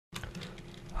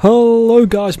Hello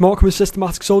guys, Mark with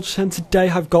SystematicSoldiers, and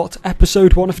today I've got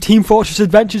episode 1 of Team Fortress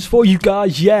Adventures for you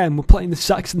guys. Yeah, and we're playing the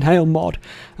SAXTON HALE mod,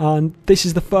 and this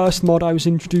is the first mod I was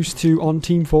introduced to on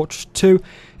Team Fortress 2.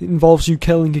 It involves you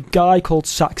killing a guy called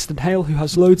SAXTON HALE who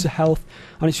has loads of health,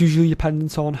 and it's usually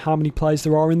dependent on how many players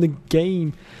there are in the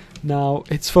game. Now,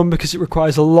 it's fun because it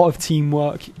requires a lot of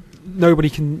teamwork.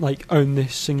 Nobody can own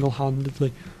this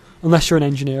single-handedly, unless you're an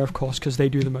engineer, of course, because they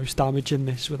do the most damage in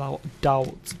this without a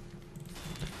doubt.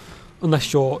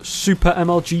 Unless you're Super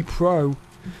MLG Pro.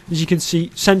 As you can see,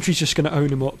 Sentry's just going to own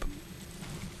him up.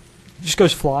 Just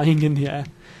goes flying in the air.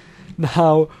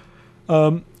 Now,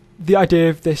 the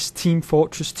idea of this Team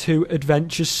Fortress 2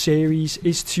 Adventures series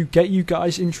is to get you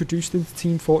guys introduced into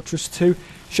Team Fortress 2,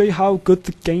 show you how good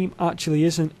the game actually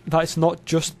is, and that it's not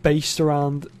just based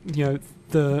around,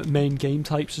 the main game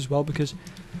types as well, because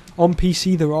on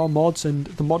PC there are mods, and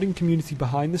the modding community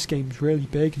behind this game is really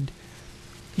big, and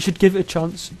you should give it a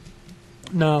chance.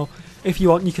 Now, if you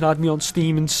want, you can add me on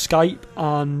Steam and Skype,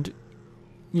 and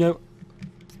you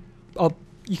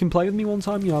can play with me one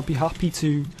time. I'll be happy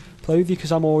to play with you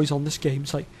because I'm always on this game.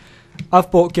 It's I've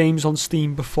bought games on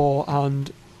Steam before,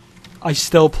 and I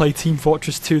still play Team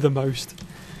Fortress 2 the most.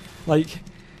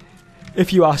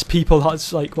 If you ask people,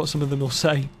 that's what some of them will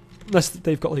say, unless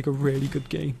they've got a really good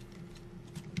game.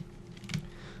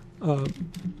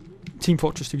 Team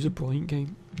Fortress 2 is a brilliant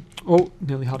game. Oh,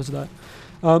 nearly had us there.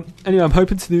 Anyway, I'm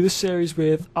hoping to do this series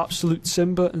with Absolute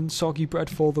Simba and Soggy Bread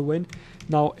for the win.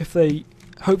 Now,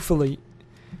 hopefully,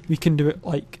 we can do it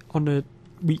on a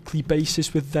weekly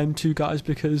basis with them two guys,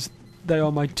 because they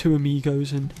are my two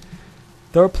amigos, and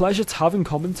they're a pleasure to have in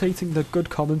commentating. They're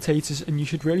good commentators, and you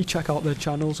should really check out their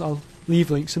channels. I'll leave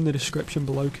links in the description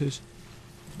below, because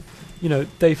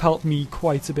they've helped me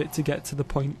quite a bit to get to the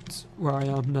point where I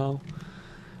am now.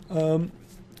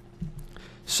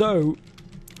 So,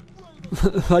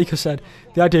 like I said,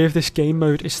 the idea of this game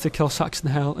mode is to kill SAXTON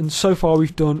HALE, and so far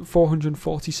we've done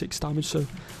 446 damage, so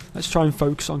let's try and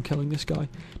focus on killing this guy.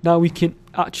 Now we can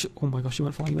actually... Oh my gosh, he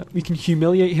went flying there. We can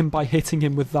humiliate him by hitting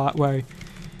him with that, where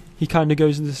he kind of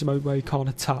goes into this mode where he can't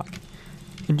attack.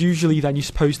 And usually then you're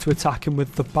supposed to attack him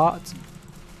with the bat.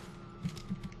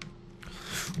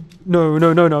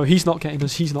 No, he's not getting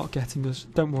us,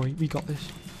 Don't worry, we got this.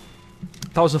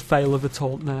 That was a fail of a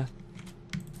taunt there.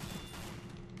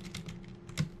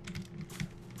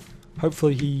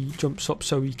 Hopefully he jumps up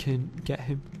so we can get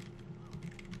him.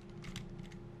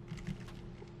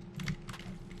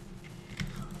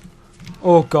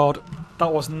 Oh god,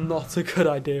 that was not a good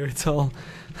idea at all.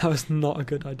 That was not a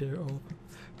good idea at all.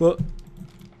 But,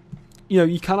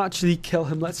 you can actually kill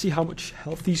him. Let's see how much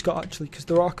health he's got actually, because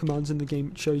there are commands in the game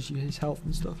that shows you his health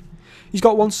and stuff. He's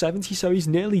got 170, so he's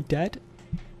nearly dead.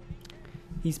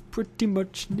 He's pretty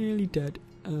much nearly dead.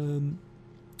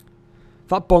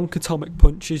 That bonk atomic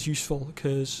punch is useful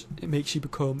because it makes you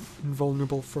become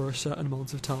invulnerable for a certain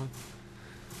amount of time.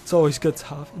 It's always good to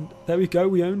have. And there we go,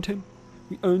 we owned him.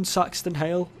 We owned SAXTON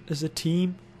HALE as a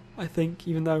team, I think,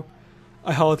 even though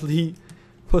I hardly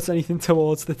put anything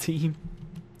towards the team.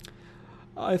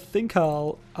 I think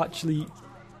I'll actually...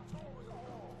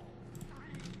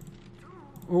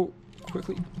 Oh,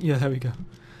 quickly. Yeah, there we go.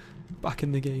 Back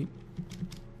in the game.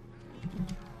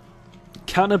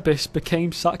 Cannabis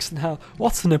became SAXTON HALE.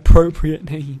 What an appropriate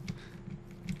name.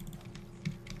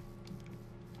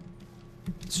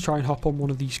 Let's try and hop on one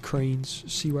of these cranes,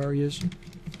 see where he is.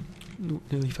 Ooh,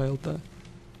 nearly failed there.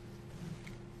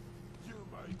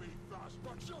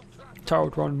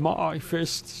 Towered on my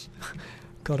fists.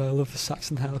 God, I love the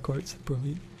SAXTON HALE quotes, they're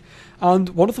brilliant. And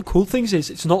one of the cool things is,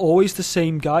 it's not always the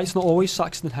same guy, it's not always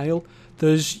SAXTON HALE.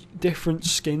 There's different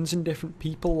skins and different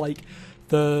people,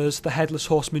 there's the Headless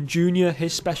Horseman Jr.,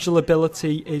 his special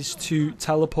ability is to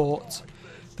teleport.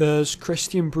 There's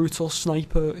Christian Brutal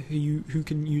Sniper, who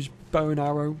can use bow and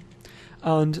arrow.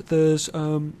 And there's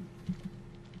the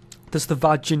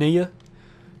Vagineer,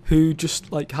 who just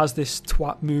has this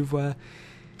twat move where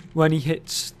when he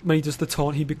does the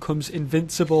taunt, he becomes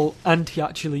invincible, and he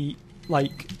actually,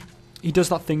 he does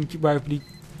that thing where everybody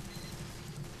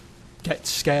gets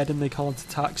scared and they can't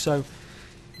attack, so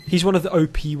he's one of the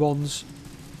OP ones,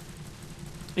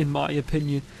 in my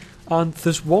opinion. And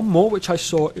there's one more which I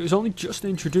saw, it was only just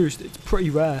introduced, it's pretty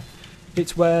rare.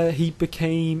 It's where he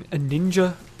became a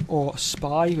ninja or a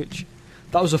spy, which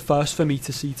that was a first for me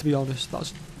to see, to be honest.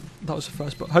 That was a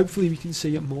first, but hopefully we can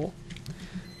see it more.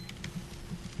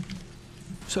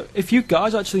 So if you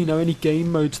guys actually know any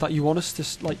game modes that you want us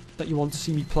to that you want to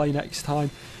see me play next time,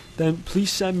 then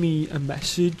please send me a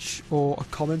message or a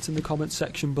comment in the comment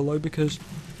section below, because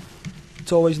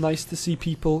it's always nice to see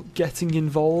people getting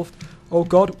involved. Oh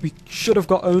god, we should have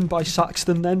got owned by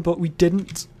Saxton then, but we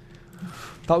didn't.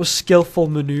 That was skillful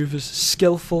manoeuvres.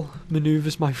 Skillful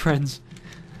manoeuvres, my friends.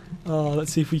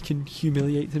 Let's see if we can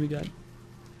humiliate him again.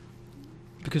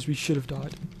 Because we should have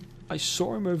died. I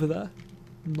saw him over there.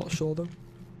 I'm not sure though.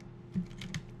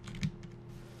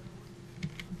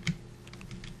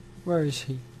 Where is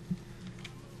he?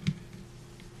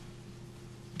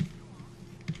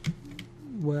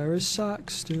 Where is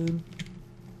Saxton?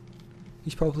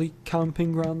 He's probably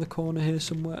camping round the corner here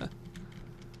somewhere.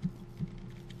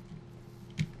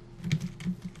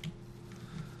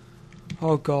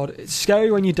 Oh god, it's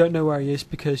scary when you don't know where he is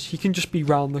because he can just be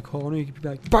round the corner. You could be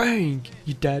like, bang!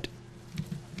 You're dead.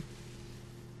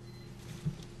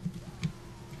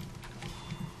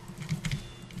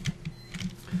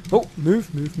 Oh,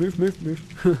 move.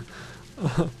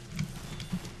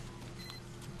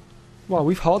 Wow,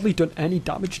 we've hardly done any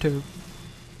damage to him.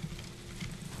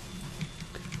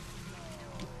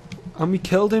 And we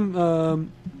killed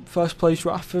him. First place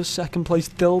Rafa, second place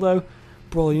Dildo.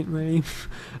 Brilliant Rain.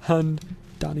 And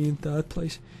Danny in third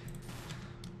place.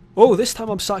 Oh, this time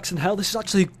I'm SAXTON HALE. This is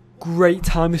actually a great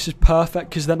time. This is perfect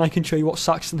because then I can show you what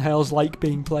SAXTON HALE's like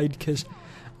being played because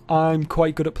I'm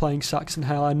quite good at playing SAXTON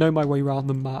HALE. I know my way around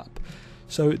the map.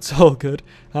 So it's all good.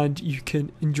 And you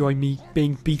can enjoy me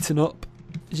being beaten up.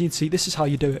 As you can see, this is how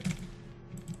you do it.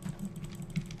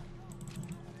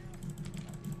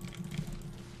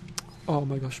 Oh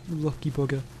my gosh, lucky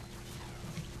bugger.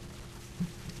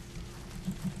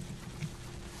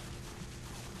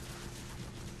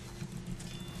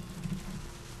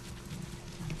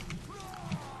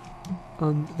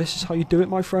 And this is how you do it,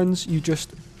 my friends. You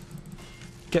just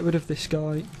get rid of this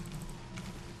guy.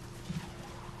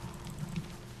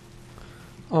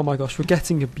 Oh my gosh, we're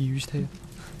getting abused here.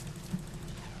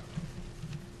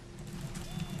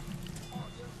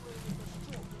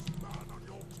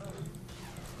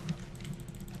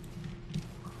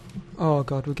 Oh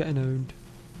god, we're getting owned.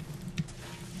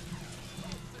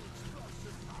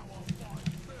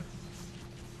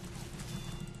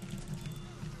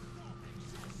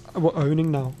 We're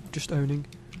owning now, just owning.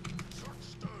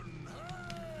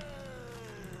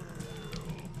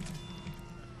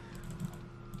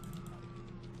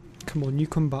 Come on, you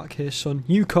come back here, son.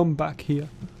 You come back here.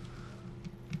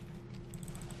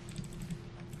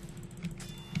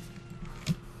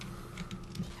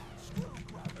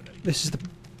 This is the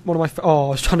one of my. Oh, I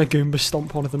was trying to Goomba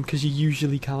stomp one of them because you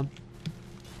usually can.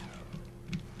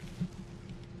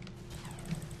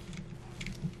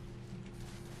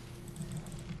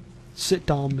 Sit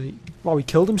down, mate. Wow, he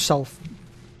killed himself.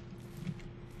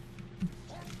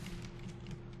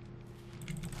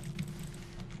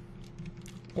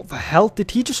 What the hell?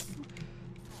 Did he just...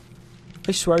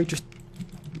 I swear he just...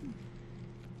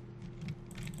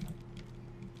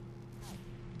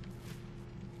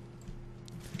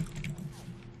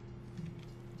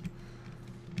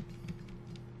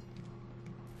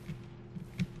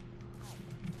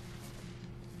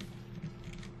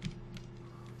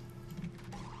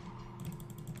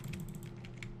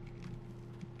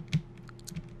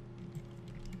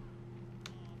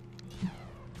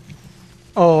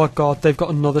 Oh god, they've got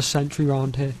another sentry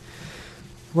round here.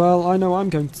 Well, I know I'm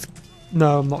going to...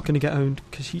 No, I'm not going to get owned,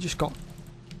 because he just got...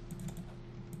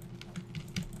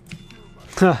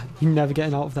 Ha! You're never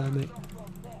getting out of there, mate.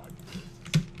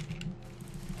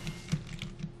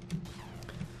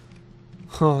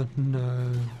 Oh,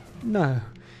 no. No.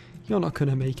 You're not going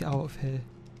to make it out of here.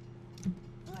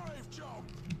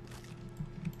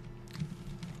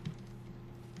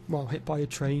 Well, hit by a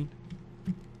train.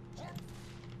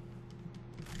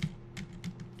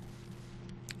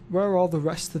 Where are the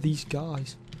rest of these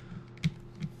guys?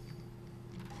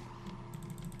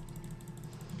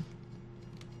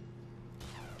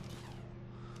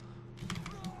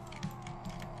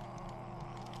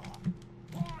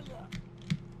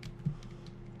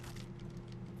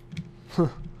 Huh.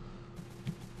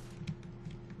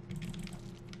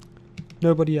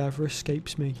 Nobody ever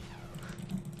escapes me.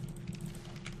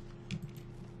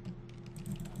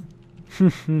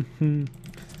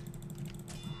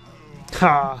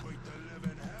 Ha!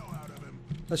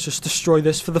 Let's just destroy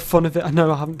this for the fun of it. I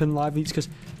know I haven't been live because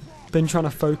I've been trying to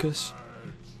focus.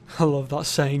 I love that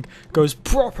saying. Goes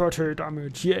property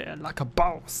damage, yeah, like a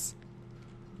boss.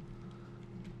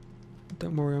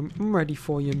 Don't worry, I'm ready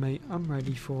for you, mate. I'm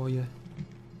ready for you.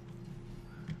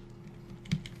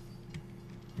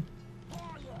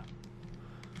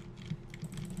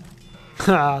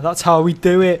 Ha, that's how we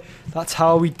do it. That's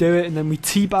how we do it. And then we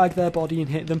teabag their body and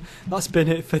hit them. That's been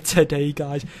it for today,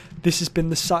 guys. This has been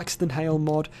the SAXTON HALE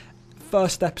mod.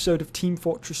 first episode of Team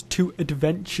Fortress 2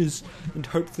 Adventures, and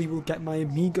hopefully we'll get my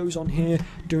amigos on here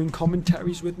doing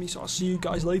commentaries with me. So I'll see you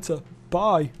guys later.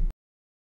 Bye.